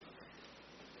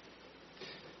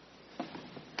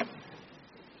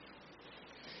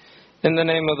In the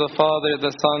name of the Father, the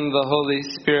Son, the Holy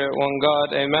Spirit, one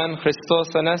God. Amen.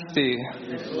 Christos Anesti.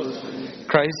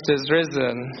 Christ is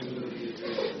risen.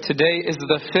 Today is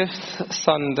the 5th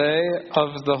Sunday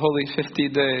of the Holy 50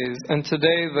 Days. And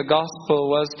today the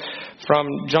Gospel was from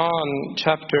John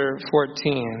chapter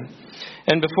 14.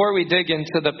 And before we dig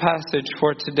into the passage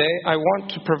for today, I want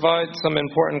to provide some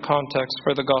important context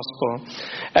for the Gospel.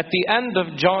 At the end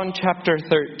of John chapter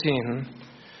 13,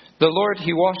 the Lord,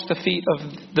 He washed the feet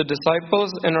of the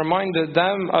disciples and reminded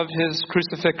them of His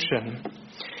crucifixion.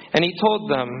 And He told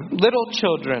them, "Little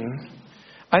children,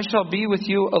 I shall be with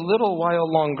you a little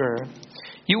while longer.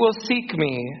 You will seek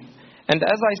me. And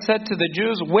as I said to the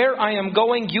Jews, where I am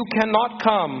going, you cannot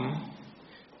come."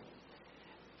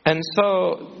 And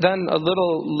so then a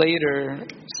little later,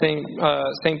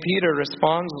 St. Peter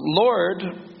responds, "Lord,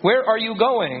 where are you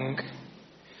going?"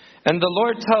 And the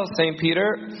Lord tells St.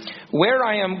 Peter, "Where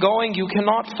I am going, you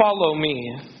cannot follow me.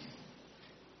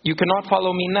 You cannot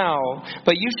follow me now,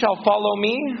 but you shall follow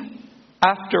me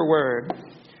afterward."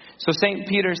 So St.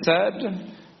 Peter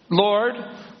said, "Lord,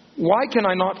 why can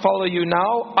I not follow you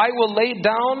now? I will lay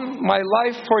down my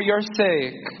life for your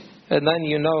sake." And then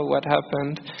you know what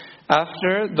happened.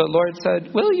 After, the Lord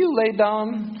said, "Will you lay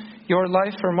down your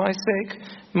life for my sake?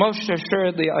 Most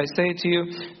assuredly, I say to you,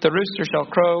 the rooster shall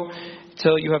crow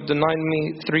till you have denied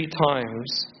me 3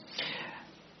 times.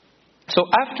 So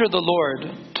after the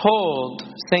Lord told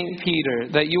St. Peter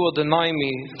that you will deny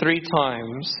me 3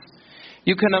 times,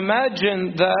 you can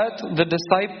imagine that the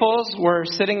disciples were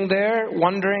sitting there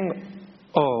wondering,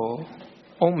 oh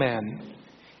man,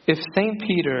 if St.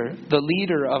 Peter, the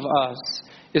leader of us,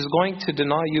 is going to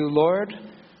deny you, Lord,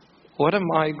 what am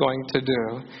I going to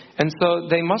do? And so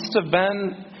they must have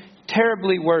been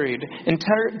terribly worried and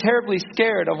terribly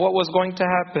scared of what was going to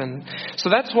happen. So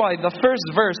that's why the first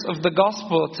verse of the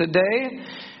gospel today,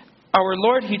 our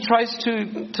Lord, He tries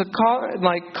to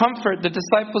comfort the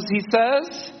disciples. He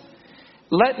says,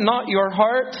 "Let not your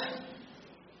heart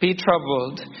be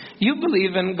troubled. You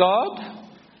believe in God,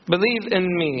 believe in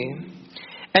me."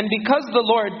 And because the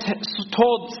Lord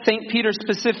told St. Peter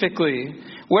specifically,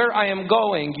 "Where I am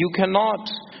going, you cannot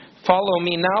follow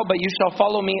me now, but you shall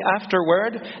follow me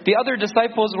afterward," the other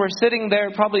disciples were sitting there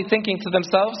probably thinking to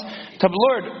themselves,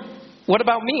 "Lord, what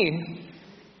about me?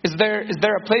 Is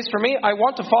there a place for me? I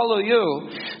want to follow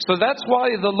you." So that's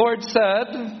why the Lord said,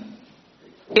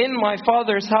 "In my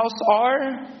Father's house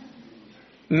are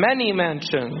many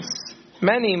mansions,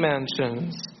 many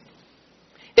mansions.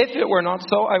 If it were not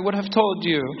so, I would have told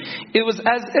you." It was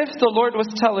as if the Lord was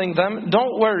telling them,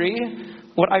 "Don't worry.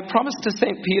 What I promised to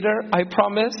St. Peter, I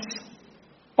promise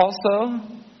also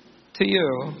to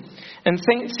you." And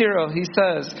St. Cyril, he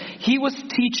says, he was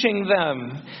teaching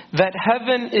them that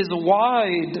heaven is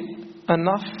wide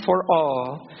enough for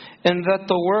all, and that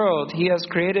the world He has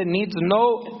created needs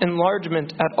no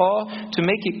enlargement at all to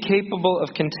make it capable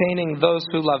of containing those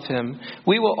who love Him.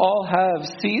 We will all have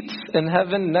seats in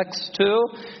heaven next to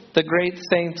the great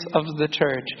saints of the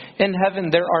church. In heaven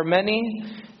there are many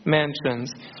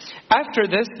mansions. After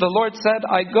this, the Lord said,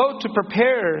 "I go to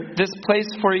prepare this place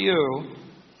for you.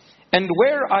 And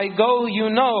where I go, you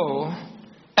know,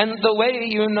 and the way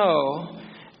you know."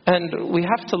 And we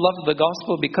have to love the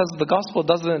gospel because the gospel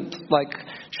doesn't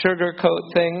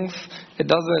sugarcoat things. It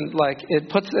doesn't it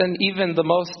puts in even the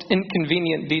most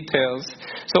inconvenient details.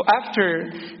 So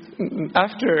after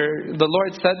the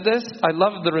Lord said this, I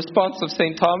love the response of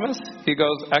St. Thomas. He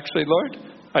goes, "Actually, Lord,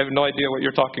 I have no idea what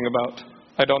you're talking about.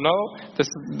 I don't know.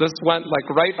 This went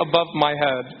right above my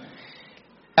head."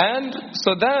 And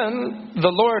so then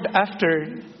the Lord,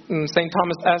 after St.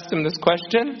 Thomas asked him this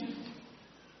question,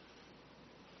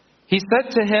 He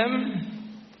said to him,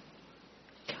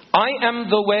 "I am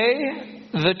the way,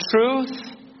 the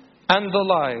truth, and the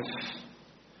life.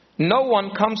 No one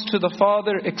comes to the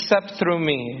Father except through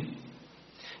me."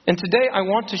 And today I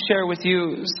want to share with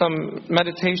you some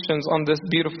meditations on this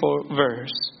beautiful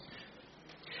verse.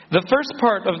 The first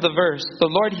part of the verse, the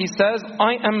Lord, He says,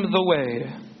 "I am the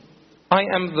way. I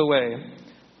am the way."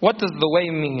 What does the way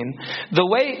mean? The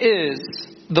way is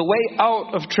the way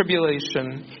out of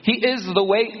tribulation. He is the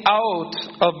way out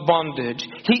of bondage.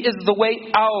 He is the way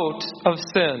out of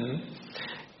sin.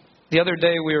 The other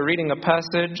day we were reading a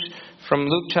passage from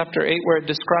Luke chapter 8 where it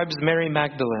describes Mary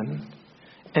Magdalene.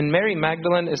 And Mary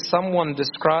Magdalene is someone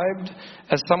described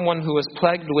as someone who was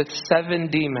plagued with 7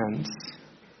 demons.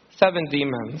 7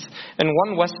 demons. And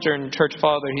one Western church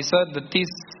father, he said that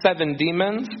these 7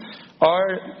 demons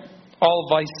are all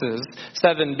vices.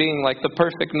 7 being the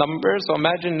perfect number. So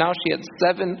imagine now she had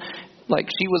 7,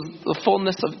 she was the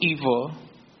fullness of evil.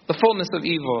 the fullness of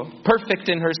evil, perfect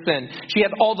in her sin. She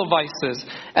had all the vices.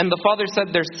 And the Father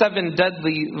said there's 7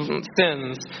 deadly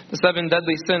sins. The 7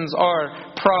 deadly sins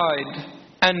are pride,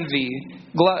 envy,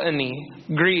 gluttony,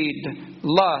 greed,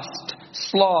 lust,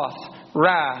 sloth,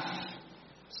 wrath.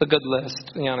 It's a good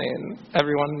list.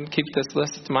 Everyone keep this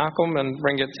list معكم and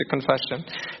bring it to confession.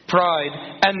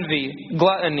 Pride, envy,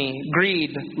 gluttony,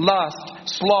 greed, lust,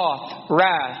 sloth,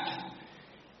 wrath.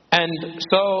 And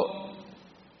so,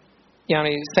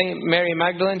 Saint Mary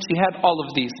Magdalene, she had all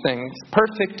of these things,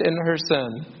 perfect in her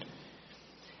sin.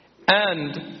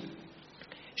 And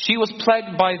she was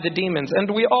plagued by the demons.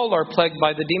 And we all are plagued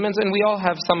by the demons, and we all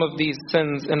have some of these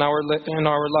sins in our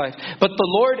life. But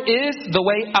the Lord is the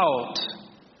way out.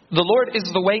 The Lord is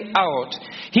the way out.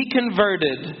 He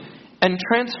converted and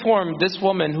transformed this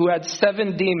woman who had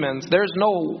 7 demons. There's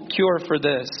no cure for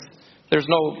this. There's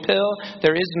no pill.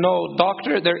 There is no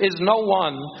doctor. There is no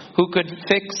one who could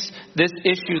fix this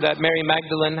issue that Mary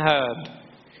Magdalene had.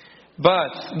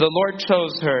 But the Lord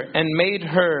chose her and made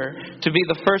her to be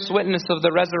the first witness of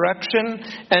the resurrection,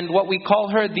 and what we call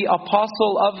her the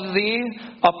apostle of the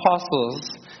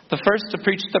apostles. The first to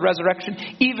preach the resurrection,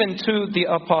 even to the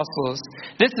apostles.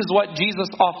 This is what Jesus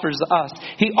offers us.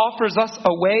 He offers us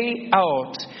a way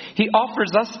out. He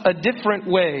offers us a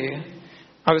different way.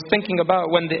 I was thinking about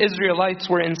when the Israelites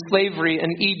were in slavery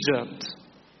in Egypt,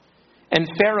 and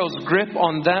Pharaoh's grip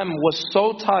on them was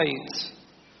so tight,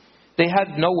 they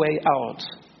had no way out.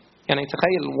 And I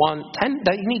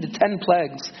they needed 10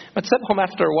 plagues. But سبهم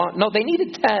after one. No, they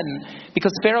needed 10,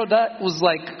 because Pharaoh was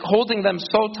like holding them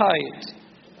so tight.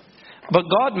 But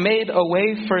God made a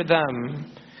way for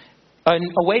them,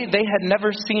 a way they had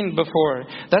never seen before.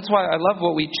 That's why I love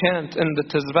what we chant in the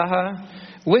Tazbahah.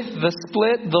 With the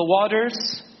split, the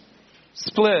waters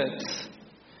split.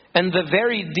 And the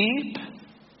very deep,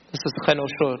 this is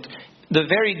Khanoshot, the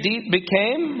very deep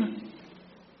became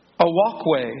a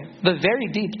walkway. The very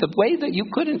deep, the way that you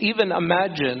couldn't even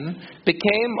imagine,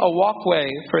 became a walkway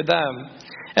for them.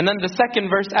 And then the second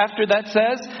verse after that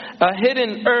says, a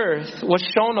hidden earth was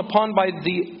shone upon by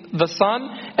the sun,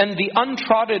 and the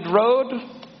untrodden road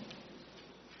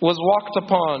was walked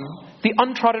upon. The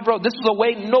untrodden road. This was a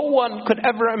way no one could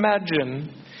ever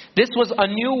imagine. This was a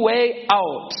new way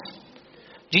out.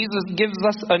 Jesus gives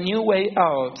us a new way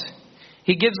out.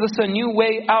 He gives us a new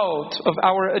way out of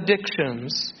our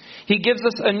addictions. He gives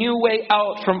us a new way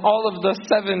out from all of the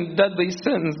 7 deadly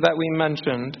sins that we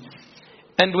mentioned.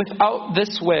 And without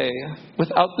this way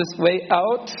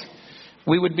out,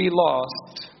 we would be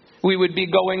lost. We would be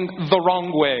going the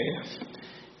wrong way.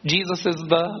 Jesus is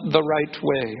the right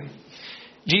way.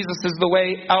 Jesus is the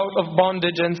way out of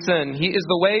bondage and sin. He is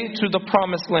the way to the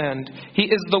promised land. He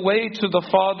is the way to the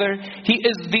Father. He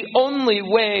is the only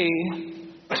way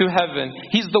to heaven.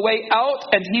 He's the way out,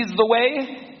 and He's the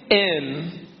way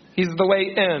in. He's the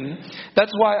way in.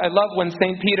 That's why I love when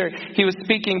St. Peter, he was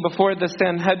speaking before the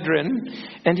Sanhedrin,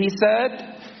 and he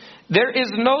said, there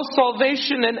is no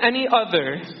salvation in any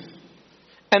other,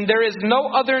 and there is no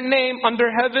other name under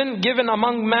heaven given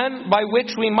among men by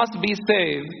which we must be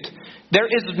saved. There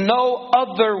is no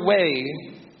other way.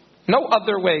 No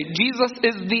other way. Jesus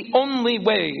is the only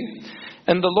way.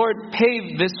 And the Lord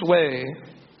paved this way.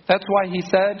 That's why He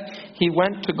said He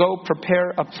went to go prepare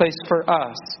a place for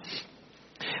us.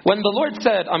 When the Lord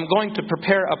said, I'm going to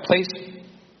prepare a place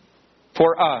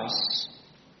for us,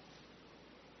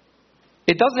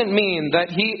 it doesn't mean that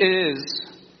He is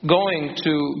going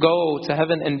to go to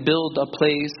heaven and build a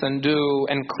place and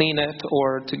clean it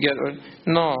or to get...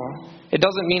 No. It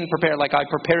doesn't mean prepare, like I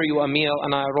prepare you a meal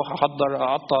and I ruh haddar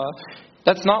atta.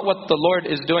 That's not what the Lord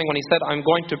is doing when He said, I'm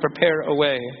going to prepare a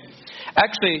way.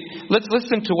 Actually, let's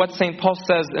listen to what St. Paul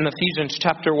says in Ephesians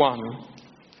chapter 1.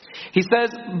 He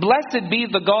says, blessed be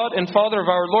the God and Father of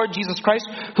our Lord Jesus Christ,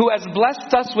 who has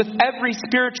blessed us with every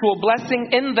spiritual blessing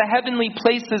in the heavenly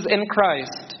places in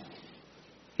Christ.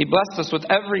 He blessed us with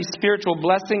every spiritual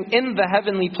blessing in the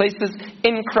heavenly places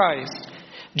in Christ.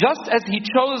 Just as He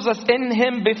chose us in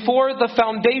Him before the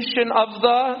foundation of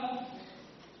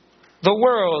the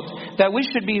world, that we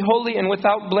should be holy and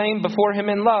without blame before Him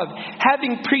in love,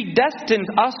 having predestined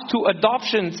us to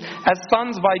adoptions as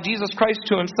sons by Jesus Christ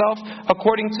to Himself,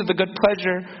 according to the good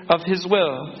pleasure of His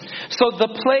will. So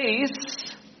the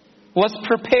place was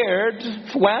prepared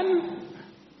when?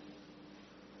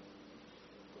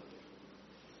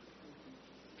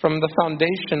 From the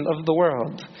foundation of the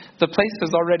world. The place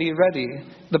is already ready.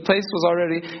 The place was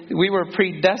already... We were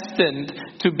predestined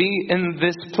to be in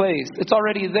this place. It's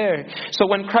already there. So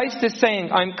when Christ is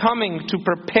saying, I'm coming to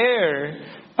prepare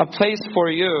a place for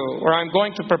you, or I'm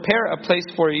going to prepare a place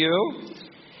for you,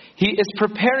 He is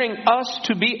preparing us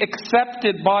to be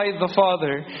accepted by the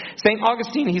Father. St.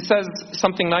 Augustine, he says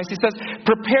something nice. He says,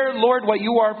 "Prepare, Lord, what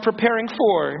you are preparing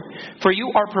for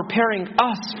you are preparing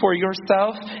us for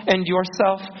yourself and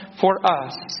yourself for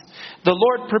us." The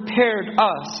Lord prepared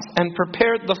us and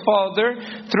prepared the Father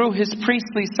through His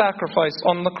priestly sacrifice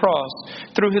on the cross,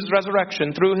 through His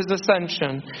resurrection, through His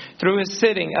ascension, through His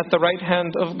sitting at the right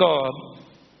hand of God.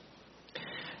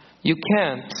 You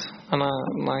can't,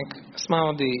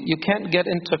 you can't get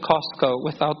into Costco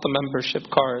without the membership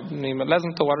card.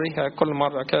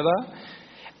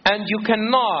 And you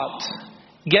cannot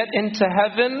get into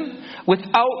heaven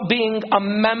without being a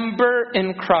member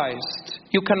in Christ.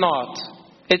 You cannot.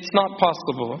 It's not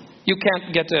possible. You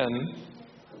can't get in.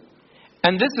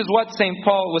 And this is what St.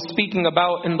 Paul was speaking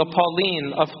about in the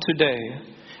Pauline of today.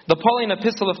 The Pauline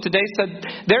epistle of today said,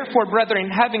 "Therefore,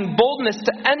 brethren, having boldness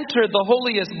to enter the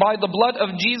holiest by the blood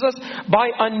of Jesus,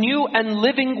 by a new and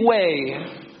living way."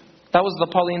 That was the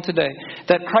Pauline today.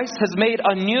 That Christ has made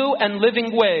a new and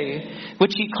living way,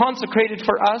 which He consecrated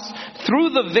for us through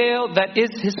the veil that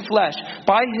is His flesh.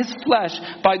 By His flesh,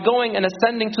 by going and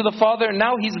ascending to the Father,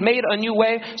 now He's made a new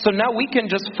way. So now we can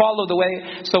just follow the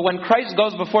way. So when Christ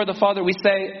goes before the Father, we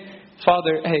say,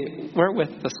 "Father, hey, we're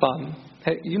with the Son.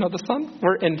 Hey, you know the Son?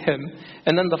 We're in Him."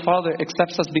 And then the Father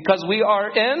accepts us because we are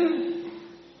in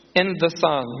the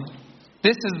Son.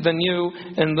 This is the new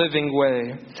and living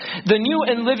way. The new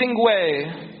and living way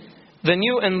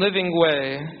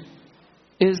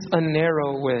is a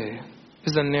narrow way.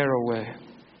 It's a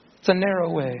narrow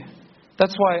way.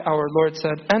 That's why our Lord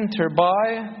said, "Enter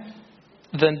by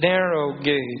the narrow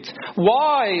gate.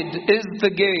 Wide is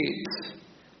the gate,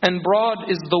 and broad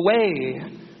is the way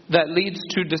that leads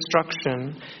to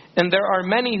destruction. And there are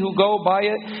many who go by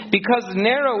it, because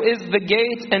narrow is the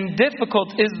gate and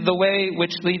difficult is the way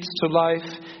which leads to life,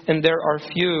 and there are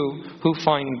few who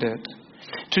find it."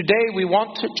 Today we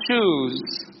want to choose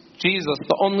Jesus,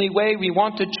 the only way. We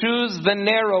want to choose the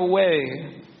narrow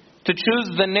way, to choose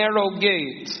the narrow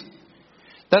gate.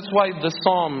 That's why the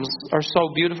Psalms are so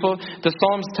beautiful. The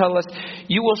Psalms tell us,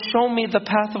 "You will show me the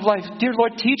path of life. Dear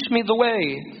Lord, teach me the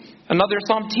way." Another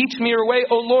psalm, "Teach me your way,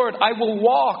 O Lord. I will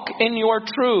walk in your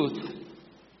truth.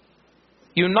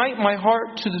 Unite my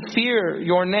heart to fear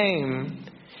your name."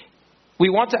 We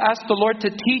want to ask the Lord to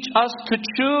teach us to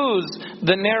choose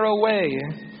the narrow way.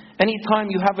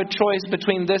 Anytime you have a choice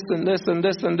between this and this and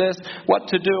this and this, what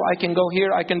to do? I can go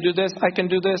here, I can do this, I can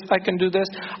do this, I can do this.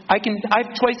 I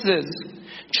have choices.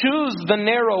 Choose the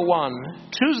narrow one.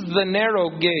 Choose the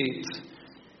narrow gate.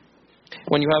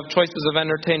 When you have choices of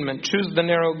entertainment, choose the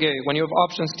narrow gate. When you have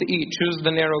options to eat, choose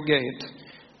the narrow gate.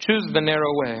 Choose the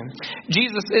narrow way.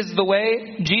 Jesus is the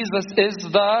way. Jesus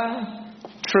is the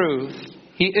truth.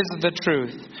 He is the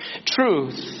truth.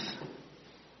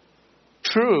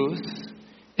 Truth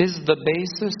is the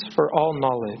basis for all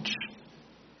knowledge.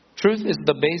 Truth is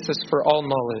the basis for all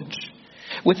knowledge.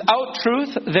 Without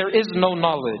truth, there is no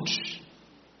knowledge.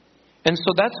 And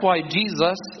so that's why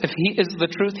Jesus, if He is the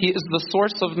truth, He is the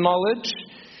source of knowledge.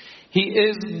 He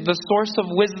is the source of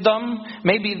wisdom.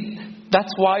 Maybe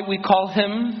that's why we call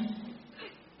Him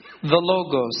the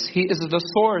Logos. He is the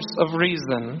source of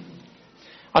reason.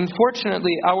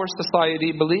 Unfortunately, our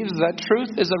society believes that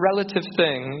truth is a relative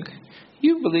thing.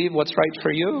 You believe what's right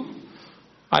for you.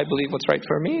 I believe what's right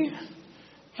for me.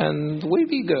 And we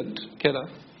be good. Kira.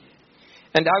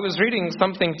 And I was reading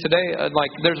something today,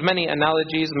 there's many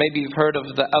analogies. Maybe you've heard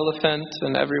of the elephant,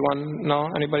 and everyone know?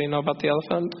 Anybody know about the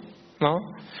elephant? No?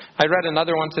 I read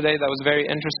another one today that was very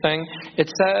interesting. It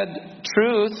said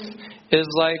truth is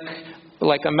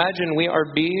like imagine we are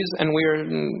bees and we're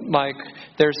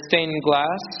there's stained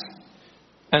glass.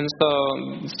 And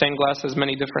so stained glass has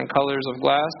many different colors of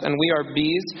glass. And we are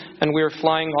bees and we are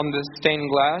flying on this stained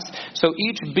glass. So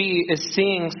each bee is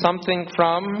seeing something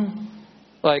from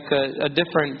a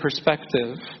different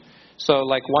perspective. So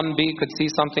one bee could see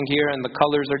something here and the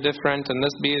colors are different, and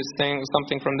this bee is seeing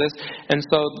something from this. And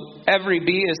so every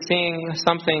bee is seeing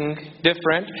something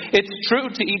different. It's true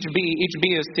to each bee. Each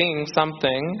bee is seeing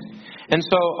something. And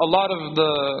so a lot of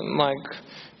the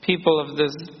people of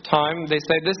this time, they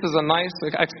say this is a nice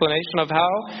explanation of how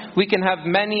we can have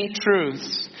many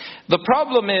truths. The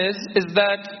problem is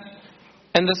that,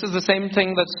 and this is the same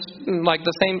thing that's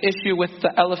the same issue with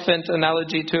the elephant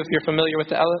analogy too, if you're familiar with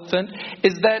the elephant,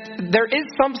 is that there is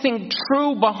something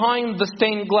true behind the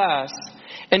stained glass.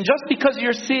 And just because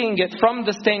you're seeing it from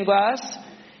the stained glass,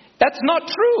 that's not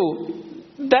true.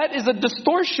 That is a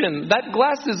distortion. That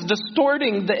glass is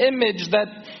distorting the image that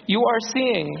you are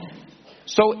seeing.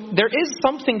 So there is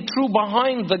something true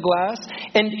behind the glass.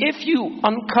 And if you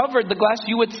uncovered the glass,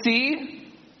 you would see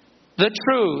the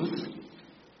truth.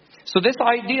 So this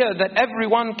idea that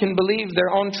everyone can believe their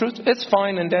own truth, it's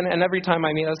fine. And every time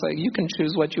I meet, I was like, you can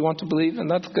choose what you want to believe, and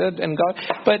that's good, and God.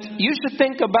 But you should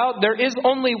think about, there is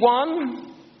only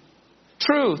one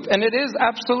truth, and it is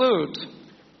absolute.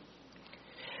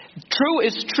 True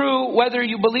is true whether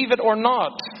you believe it or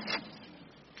not.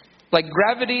 Like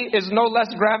gravity is no less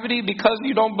gravity because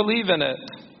you don't believe in it.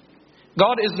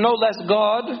 God is no less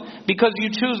God because you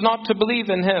choose not to believe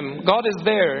in Him. God is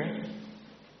there.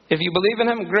 If you believe in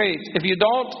Him, great. If you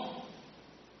don't,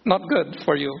 not good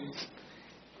for you.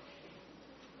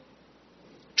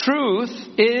 Truth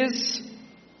is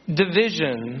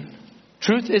division.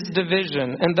 Truth is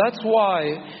division. And that's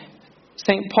why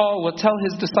St. Paul will tell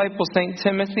his disciple, St.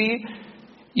 Timothy,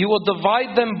 you will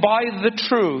divide them by the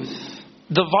truth.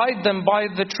 Divide them by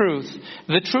the truth.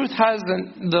 The truth has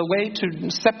the way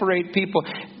to separate people.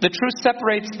 The truth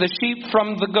separates the sheep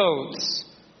from the goats.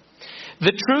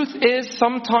 The truth is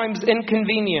sometimes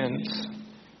inconvenient.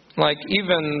 Like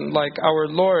even like our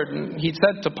Lord, He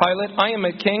said to Pilate, I am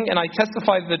a king and I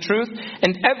testify the truth,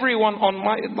 and everyone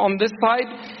on this side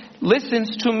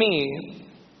listens to me.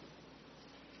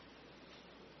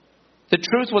 The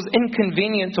truth was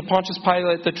inconvenient to Pontius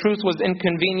Pilate. The truth was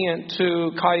inconvenient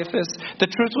to Caiaphas.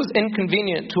 The truth was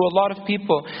inconvenient to a lot of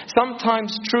people.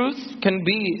 Sometimes truth can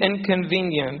be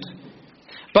inconvenient.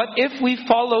 But if we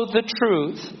follow the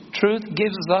truth, truth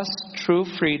gives us true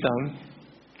freedom.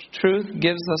 Truth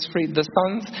gives us freedom. The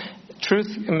Son's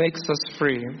truth makes us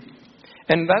free.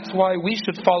 And that's why we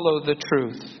should follow the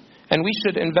truth. And we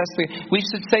should investigate. We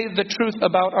should say the truth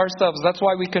about ourselves. That's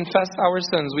why we confess our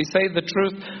sins. We say the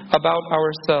truth about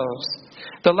ourselves.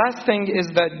 The last thing is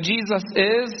that Jesus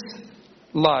is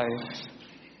life.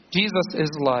 Jesus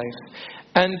is life.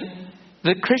 And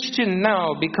the Christian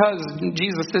now, because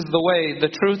Jesus is the way, the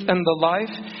truth, and the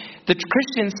life, the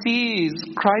Christian sees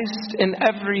Christ in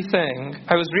everything.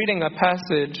 I was reading a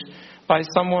passage by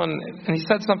someone, and he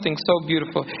said something so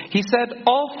beautiful. He said,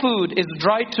 all food is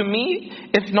dry to me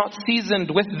if not seasoned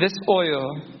with this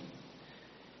oil.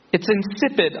 It's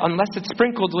insipid unless it's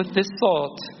sprinkled with this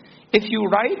salt. If you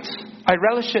write, I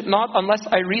relish it not unless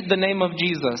I read the name of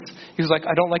Jesus. He was like,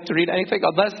 I don't like to read anything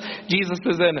unless Jesus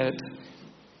is in it.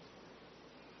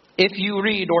 If you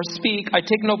read or speak, I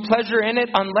take no pleasure in it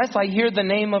unless I hear the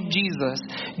name of Jesus.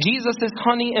 Jesus is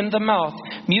honey in the mouth,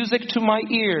 music to my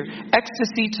ear,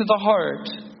 ecstasy to the heart.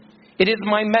 It is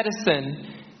my medicine.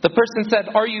 The person said,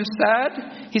 are you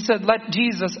sad? He said, let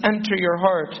Jesus enter your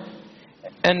heart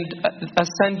and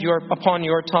ascend upon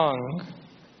your tongue.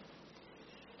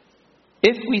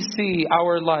 If we see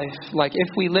our life, like if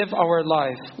we live our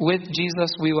life with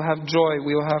Jesus, we will have joy,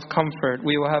 we will have comfort,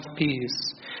 we will have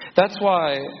peace. That's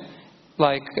why,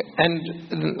 and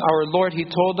our Lord, He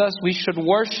told us we should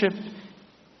worship,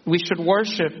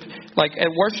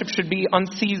 worship should be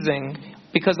unceasing,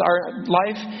 because our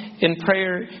life in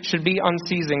prayer should be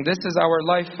unceasing. This is our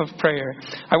life of prayer.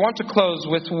 I want to close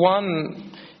with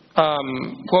one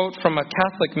quote from a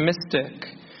Catholic mystic.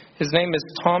 His name is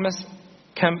Thomas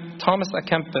à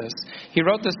Kempis. He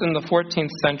wrote this in the 14th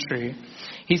century.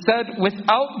 He said,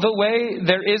 without the way,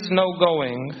 there is no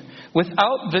going.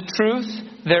 Without the truth,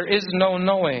 there is no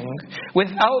knowing.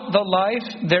 Without the life,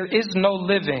 there is no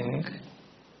living.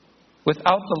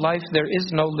 Without the life, there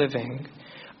is no living.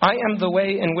 I am the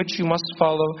way in which you must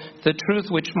follow, the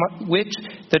truth with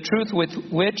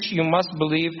which you must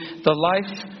believe, the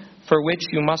life for which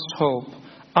you must hope.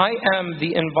 I am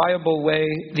the inviolable way,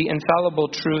 the infallible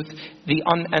truth, the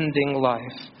unending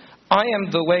life. I am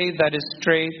the way that is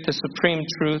straight, the supreme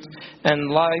truth, and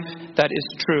life that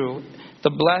is true, the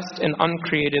blessed and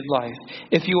uncreated life.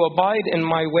 If you abide in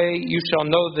my way, you shall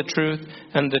know the truth,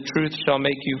 and the truth shall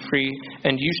make you free,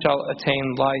 and you shall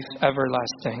attain life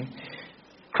everlasting.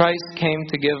 Christ came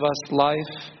to give us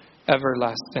life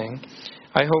everlasting.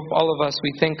 I hope all of us,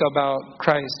 we think about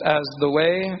Christ as the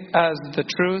way, as the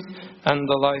truth, and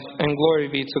the life. And glory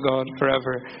be to God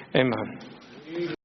forever. Amen.